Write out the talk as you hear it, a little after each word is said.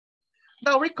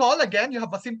Now recall again, you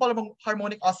have a simple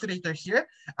harmonic oscillator here.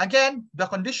 Again, the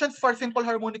conditions for simple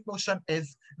harmonic motion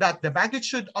is that the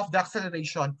magnitude of the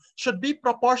acceleration should be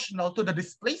proportional to the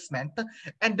displacement.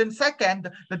 And then second,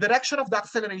 the direction of the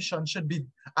acceleration should be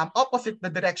opposite the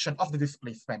direction of the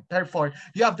displacement. Therefore,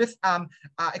 you have this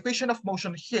equation of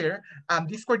motion here,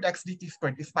 d squared x dt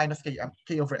squared is minus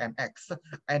k over mx.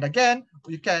 And again,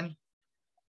 you can,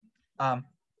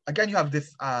 again, you have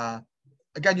this,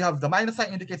 again, you have the minus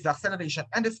sign indicates the acceleration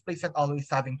and displacement always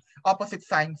having opposite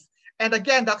signs. And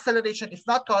again, the acceleration is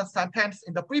not constant. Hence,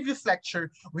 in the previous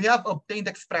lecture, we have obtained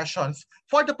expressions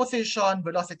for the position,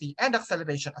 velocity, and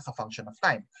acceleration as a function of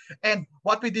time. And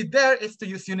what we did there is to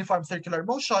use uniform circular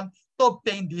motion to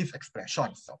obtain these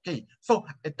expressions. Okay, so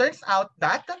it turns out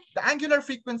that the angular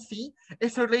frequency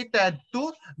is related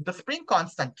to the spring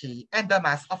constant K and the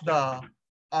mass of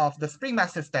the spring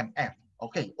mass system M.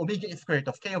 Okay, omega is square root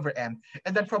of k over m.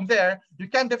 And then from there, you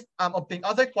can obtain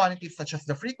other quantities such as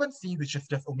the frequency, which is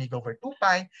just omega over 2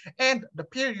 pi, and the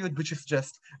period, which is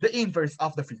just the inverse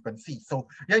of the frequency. So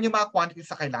yan yung mga quantities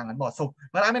sa kailangan mo. So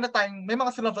marami na tayong, may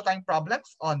mga sunod na tayong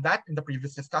problems on that in the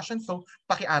previous discussion. So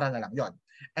pakiaral na lang yon.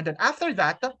 And then after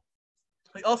that,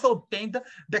 we also obtained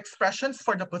the expressions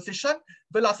for the position,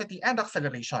 velocity, and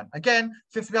acceleration. Again,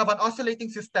 since we have an oscillating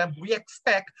system, we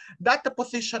expect that the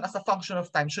position as a function of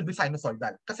time should be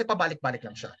sinusoidal kasi pabalik-balik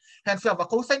lang siya. Hence, we have a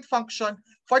cosine function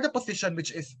for the position,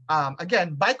 which is,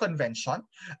 again, by convention.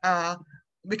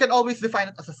 We can always define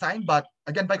it as a sine, but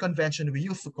again, by convention, we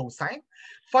use cosine.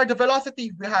 For the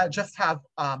velocity, we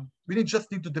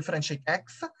just need to differentiate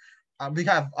x. We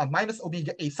have minus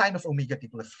omega a sine of omega t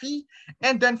plus phi.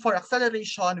 And then for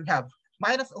acceleration, we have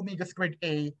minus omega squared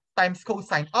a times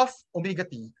cosine of omega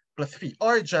t plus phi,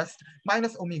 or just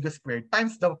minus omega squared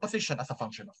times the position as a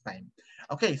function of time.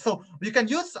 Okay, so you can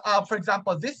use, for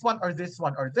example, this one or this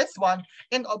one or this one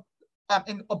in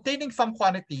obtaining some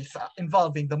quantities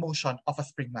involving the motion of a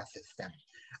spring mass system.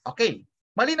 Okay,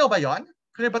 malinaw ba yon?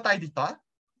 Clear ba tayo dito?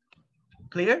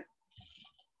 Clear?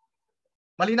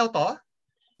 Malinaw to?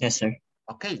 Yes, sir.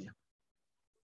 Okay.